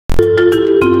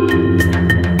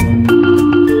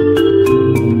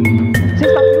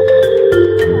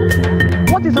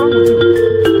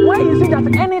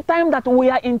time that we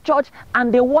are in church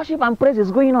and the worship and praise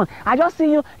is going on, I just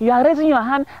see you are raising your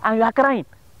hand and you are crying.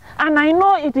 And I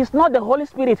know it is not the Holy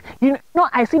Spirit. You know,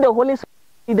 I see the Holy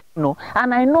Spirit,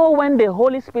 and I know when the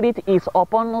Holy Spirit is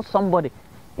upon somebody.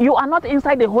 You are not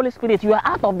inside the Holy Spirit, you are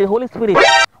out of the Holy Spirit.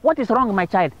 What is wrong, my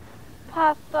child?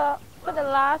 Pastor, for the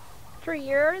last 3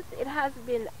 years, it has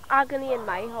been agony in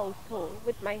my household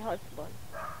with my husband.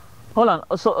 Hold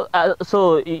on.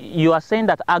 So you are saying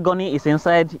that agony is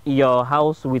inside your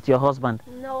house with your husband?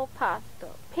 No, Pastor.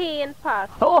 Pain,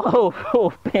 Pastor.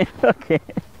 Oh, pain. Okay.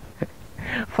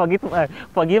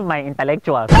 Forgive my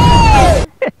intellectual.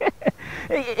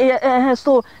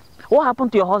 So, what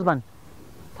happened to your husband?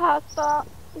 Pastor,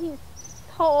 he's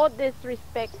so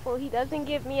disrespectful. He doesn't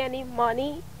give me any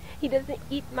money. He doesn't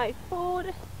eat my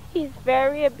food. He's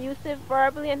very abusive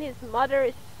verbally, and his mother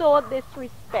is so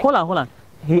disrespectful. Hold on.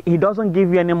 He doesn't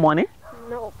give you any money?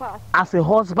 No, Pastor. As a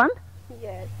husband?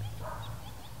 Yes.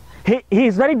 He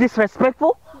is very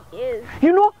disrespectful? He is.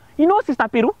 You know, Sister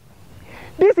Piru,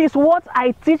 this is what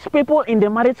I teach people in the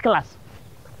marriage class.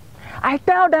 I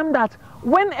tell them that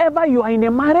whenever you are in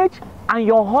a marriage and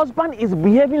your husband is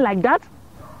behaving like that,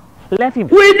 let him.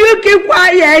 Will you keep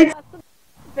quiet? That's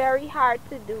very hard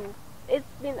to do. It's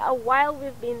been a while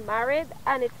we've been married,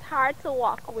 and it's hard to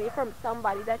walk away from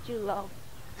somebody that you love.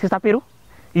 Sister Piru,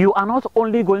 you are not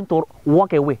only going to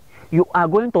walk away, you are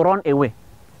going to run away.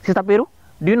 Sister Piru,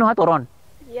 do you know how to run?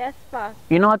 Yes, Pastor.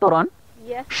 You know how to run?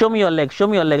 Yes. Show me your leg.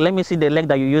 Let me see the leg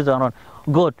that you use to run.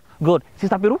 Good.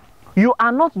 Sister Piru, you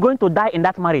are not going to die in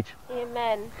that marriage.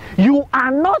 Amen. You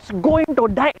are not going to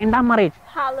die in that marriage.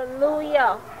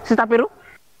 Hallelujah. Sister Piru?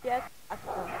 Yes,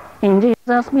 Pastor. In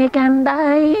Jesus we can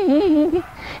die.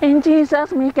 In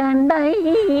Jesus we can die.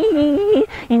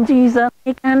 In Jesus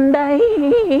we can die.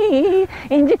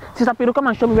 Sister Piru, come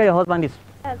and show me where your husband is.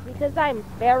 Yes, because I'm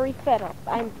very fed up.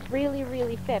 I'm really,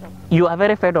 really fed up. You are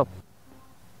very fed up.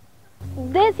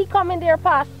 Does he come in there,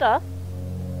 Pastor?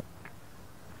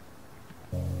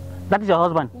 That is your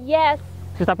husband? Yes.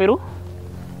 Sister Piru,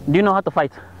 do you know how to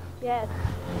fight? Yes.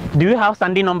 Do you have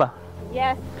Sandy number?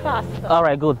 Yes, Pastor. All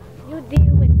right, good. You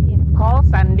deal with him. Call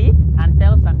Sandy and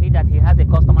tell Sandy that he has a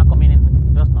customer coming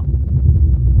in just now.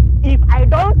 If I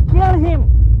don't kill him,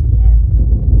 yes.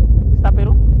 Sister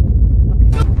Piru, okay.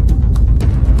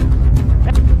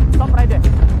 Stop right there.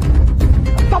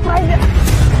 Stop right there.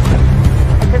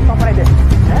 I said stop right there.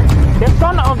 The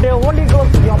son of the Holy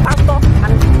Ghost, your pastor,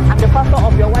 and the pastor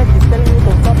of your wife is telling you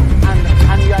to stop,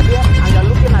 and you are there and you are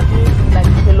looking at me like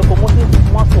a locomotive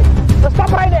muscle. So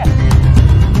stop right there.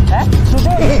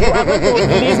 Today you are going to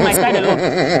leave my child alone.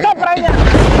 Stop right there.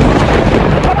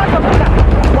 Come on, come on.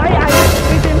 Why are you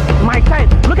treating my child?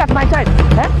 Look at my child.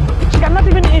 She cannot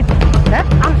even eat.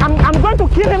 I'm going to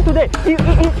kill him today.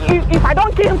 If I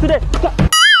don't kill him today.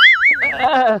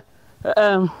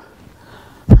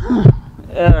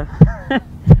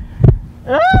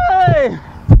 Hey.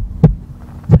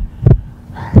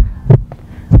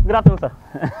 Good afternoon, sir.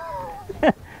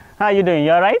 How are you doing?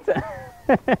 You all right?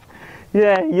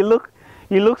 Yeah, you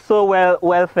look so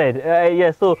well fed.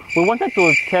 Yeah, so we wanted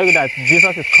to tell you that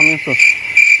Jesus is coming soon.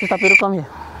 Sister Piru, come here.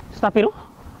 Sister Piru,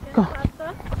 come.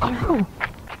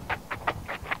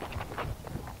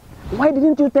 Why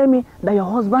didn't you tell me that your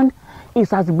husband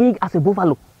is as big as a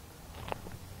buffalo?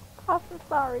 I'm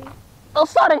sorry. Oh,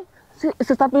 sorry.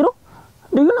 Sister Piru,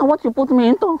 do you know what you put me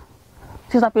into?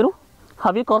 Sister Piru,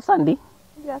 have you called Sandy?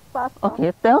 Yes, Pastor.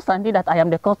 Okay, tell Sandy that I am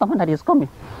the customer that is coming.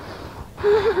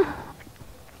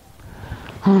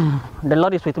 The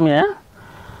Lord is with me, eh?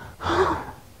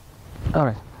 All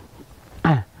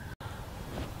right.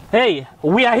 Hey,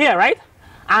 we are here, right?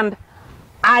 And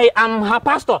I am her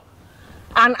pastor.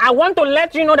 And I want to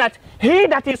let you know that he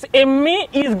that is in me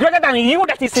is greater than you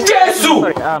that is in me.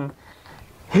 Sorry,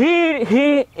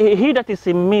 he that is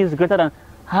in me is greater than...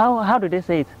 How do they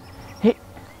say it?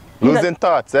 Losing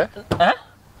thoughts, eh?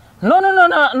 No,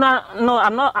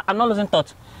 I'm not losing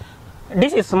thoughts.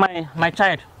 This is my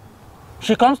child.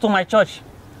 She comes to my church.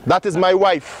 That is my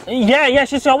wife. Yeah,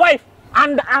 she's your wife.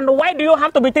 And why do you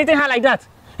have to be treating her like that?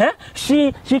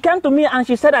 She came to me and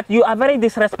she said that you are very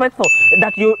disrespectful,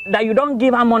 that you don't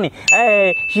give her money.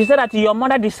 She said that your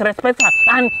mother disrespects her,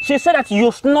 and she said that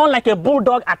you snore like a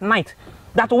bulldog at night.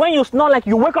 That when you snore, like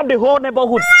you wake up the whole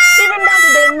neighborhood. Even down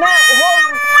to the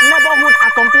whole neighborhood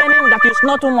are complaining that you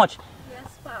snore too much.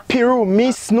 Yes, Pastor. Piru,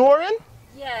 me snoring?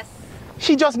 Yes.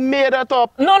 She just made that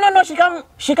up. No, she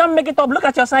can't make it up. Look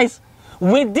at your size.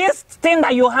 With this thing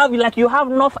that you have, like you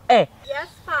have enough air. Yes,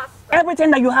 Pastor.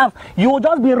 Everything that you have, you will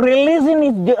just be releasing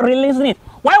it.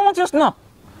 Why won't you snore?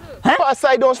 Pastor,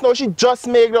 I don't snore. She just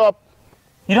made it up.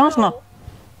 You don't snore?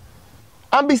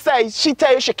 And besides, she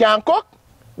tell you she can't cook.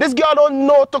 This girl don't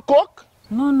know to cook.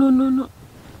 No.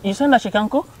 You saying that she can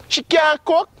cook? She can't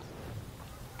cook.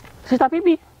 Sister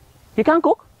Pipi, you can't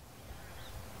cook?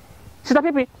 Sister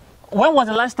Pipi, when was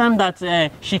the last time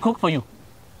that she cooked for you?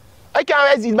 I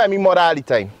can't resist by me mother all the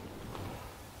time.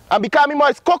 And because my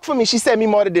mother cook for me, she said me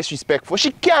mother disrespectful.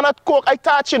 She cannot cook. I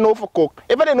thought she know for cook.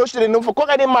 If I didn't know she didn't know for cook,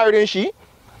 I didn't marry her, she.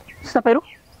 Sister Peru?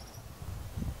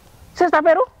 Sister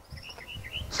Peru?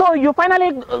 So you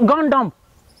finally gone dumb?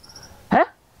 Huh?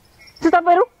 Sister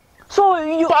Peru? So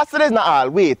you... Pastor is not all.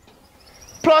 Wait.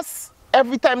 Plus,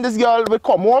 every time this girl will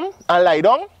come home and lie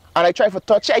down, and I try to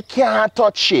touch her, I can't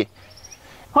touch her.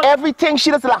 Everything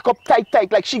she just lock up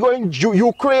tight. Like she going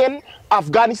Ukraine,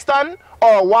 Afghanistan,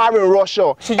 or war in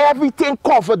Russia. Everything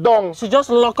covered down. She just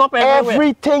lock up everywhere.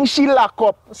 Everything she lock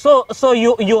up. So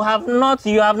you have not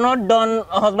done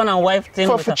a husband and wife thing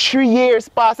for 3 years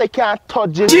past. I can't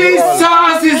touch it.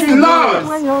 Jesus is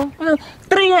Lord.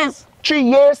 3 years. 3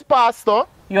 years, Pastor.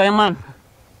 You're a man.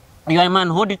 You're a man.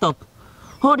 Hold it up.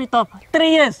 Hold it up. 3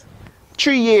 years.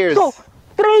 3 years. So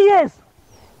 3 years.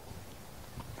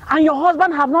 And your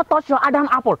husband have not touched your Adam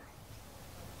apple.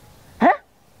 Huh?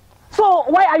 So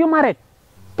why are you married?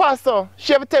 Pastor,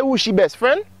 she ever tell who she best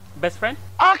friend? Best friend?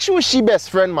 Ask who she best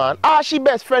friend, man. Ask she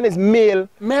best friend is male.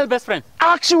 Male best friend.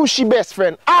 Ask who she best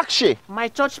friend. Ask she. My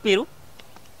church, Piru.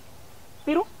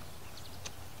 Piru?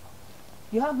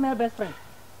 You have male best friend.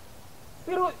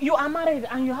 Piru, you are married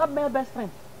and you have male best friend.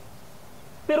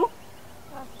 Piru?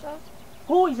 Pastor?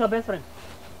 Who is your best friend?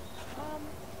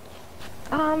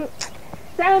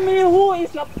 Tell me who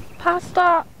is your...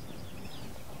 Pastor,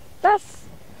 that's...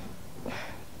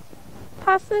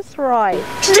 Pastor's Roy.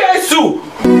 Jesus!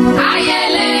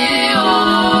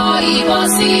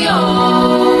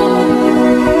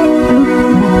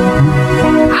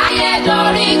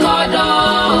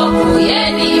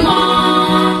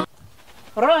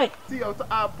 Roy! See out to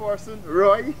our person,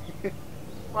 Roy.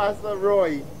 Pastor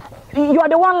Roy. You are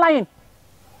the one lying.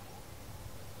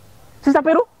 Sister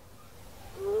Peru?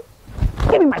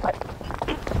 Give me my Bible.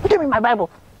 Give me my Bible.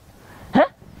 Huh?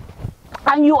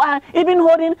 And you are even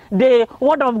holding the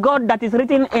word of God that is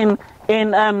written in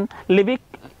Leviticus.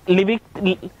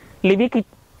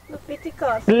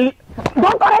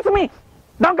 Don't correct me.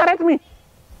 Don't correct me.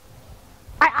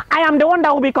 I am the one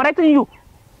that will be correcting you.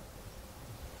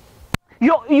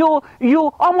 You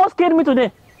almost killed me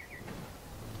today.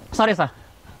 Sorry, sir.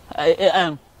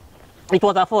 It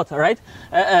was her fault, right?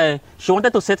 She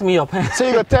wanted to set me up. So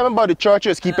you gonna tell me about the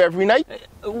churches keep every night?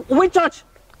 Which church?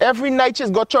 Every night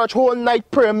she's got church, whole night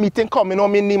prayer meeting coming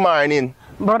home in the morning.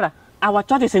 Brother, our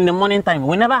church is in the morning time.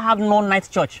 We never have no night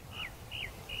church.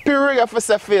 Period, you have to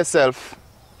say for yourself.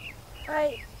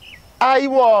 I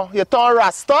was. You turn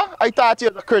Rasta? I thought you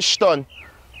were a Christian.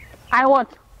 I what?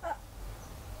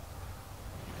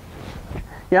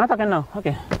 You're not talking now?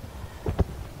 Okay.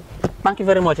 Thank you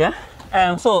very much, yeah?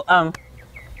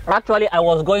 Actually, I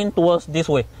was going towards this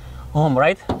way, home,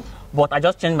 right? But I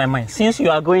just changed my mind. Since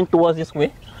you are going towards this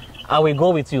way, I will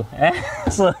go with you, eh?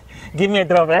 So, give me a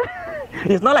drop, eh?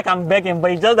 It's not like I'm begging,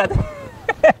 but it's just that...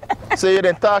 So you're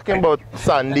then talking about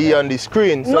Sandy on the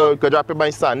screen, so you could drop it by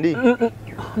Sandy?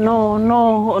 No,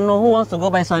 who wants to go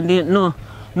by Sandy? No,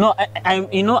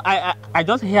 I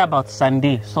just hear about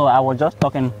Sandy, so I was just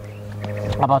talking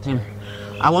about him.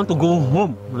 I want to go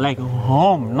home, like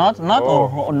home, not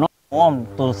home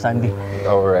to Sandy.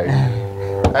 All right.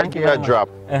 Thank you. Drop.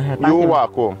 You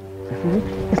walk home.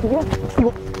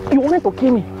 You wanted to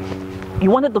kill me.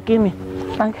 You wanted to kill me.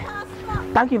 Thank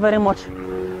you very much.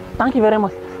 Thank you very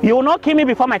much. You will not kill me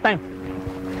before my time.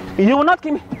 You will not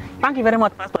kill me. Thank you very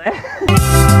much, Pastor.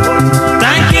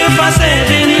 Thank you for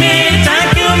saving me.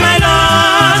 Thank you, my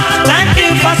Lord. Thank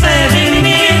you for saving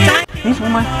me. This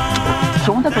woman,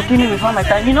 she wanted to kill me before my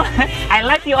time. You know, I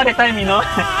like you all the time, you know.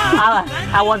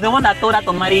 I was the one that told her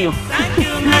to marry you. Thank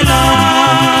you, my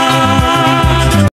Lord.